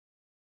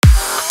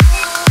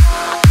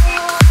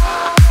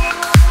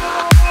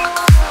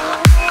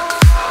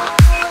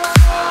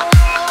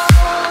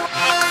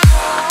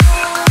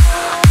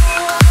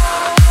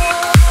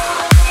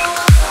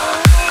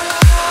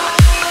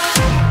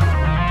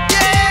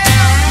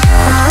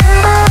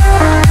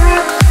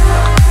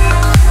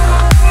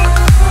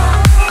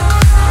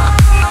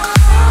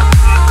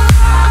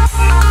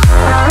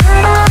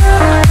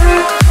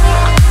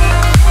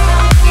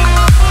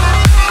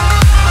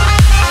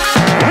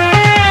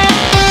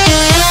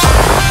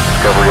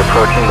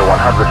approaching the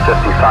 155,000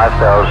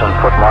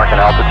 foot mark in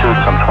altitude,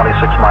 some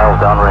 26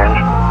 miles downrange.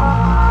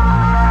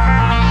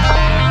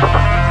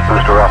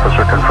 Booster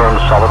officer confirms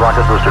solid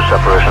rocket booster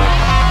separation.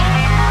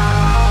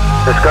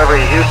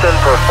 Discovery Houston,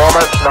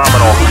 performance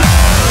nominal.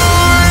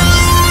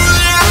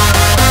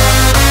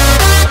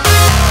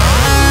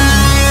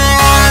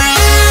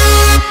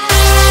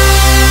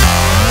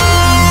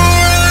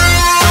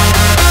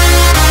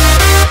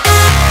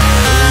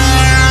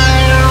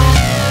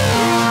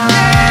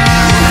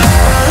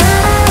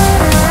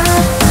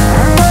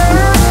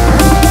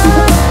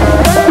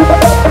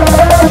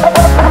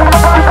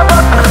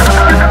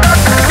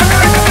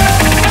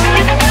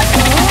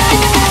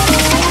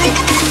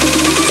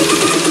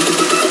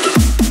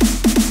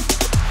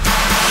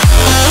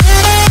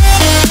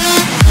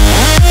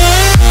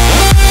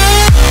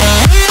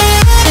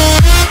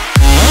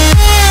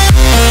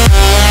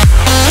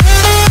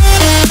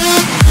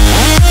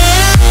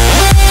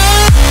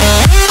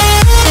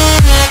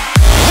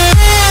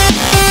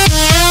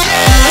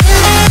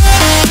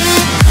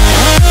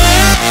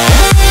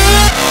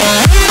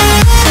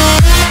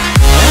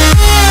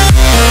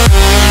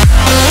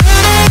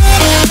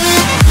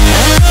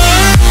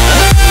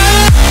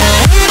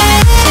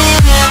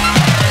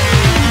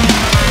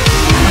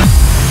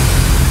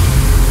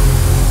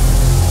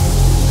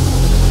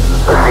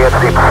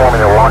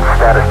 Performing a launch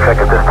status check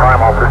at this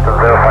time. All systems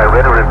verify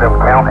ready, resume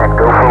count, and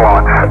go for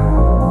launch.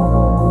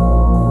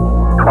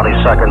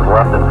 20 seconds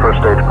left in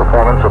first stage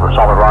performance of the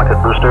solid rocket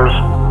boosters.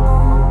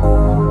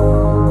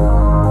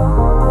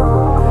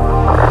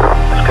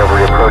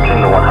 Discovery approaching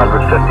the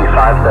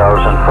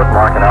 155,000 foot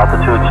mark in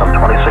altitude, some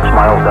 26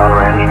 miles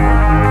downrange.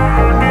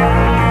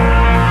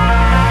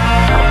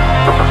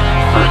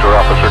 Booster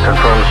officer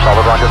confirms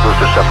solid rocket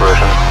booster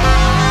separation.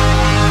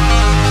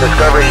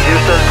 Discovery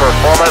Houston,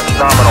 performance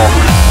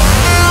nominal.